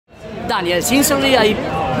Daniel, sincerely, I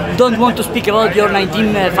don't want to speak about your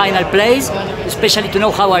 19 final place, especially to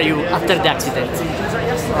know how are you after the accident.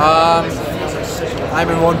 I'm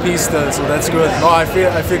in one piece still, so that's good. No, I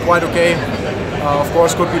feel quite okay. Of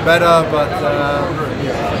course, could be better, but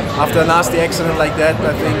after a nasty accident like that,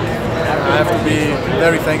 I think I have to be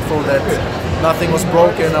very thankful that nothing was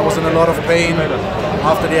broken. I was in a lot of pain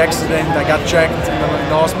after the accident. I got checked in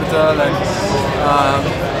the hospital, and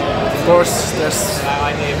of course, there's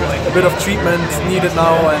a bit of treatment needed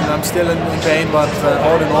now, and I'm still in pain. But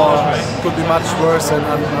all in all, it could be much worse, and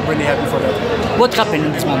I'm really happy for that. What happened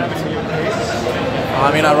in this moment?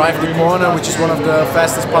 I mean, I arrived in the corner, which is one of the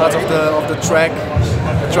fastest parts of the track.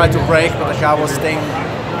 I tried to brake, but the car was staying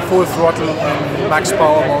full throttle in max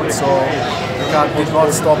power mode, so the car did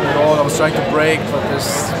not stop at all. I was trying to brake, but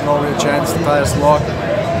there's no real chance. The tires lock,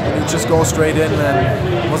 and you just go straight in,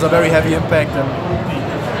 and it was a very heavy impact and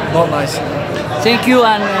not nice. Thank you,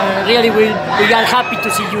 and really we are happy to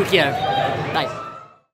see you here. Bye.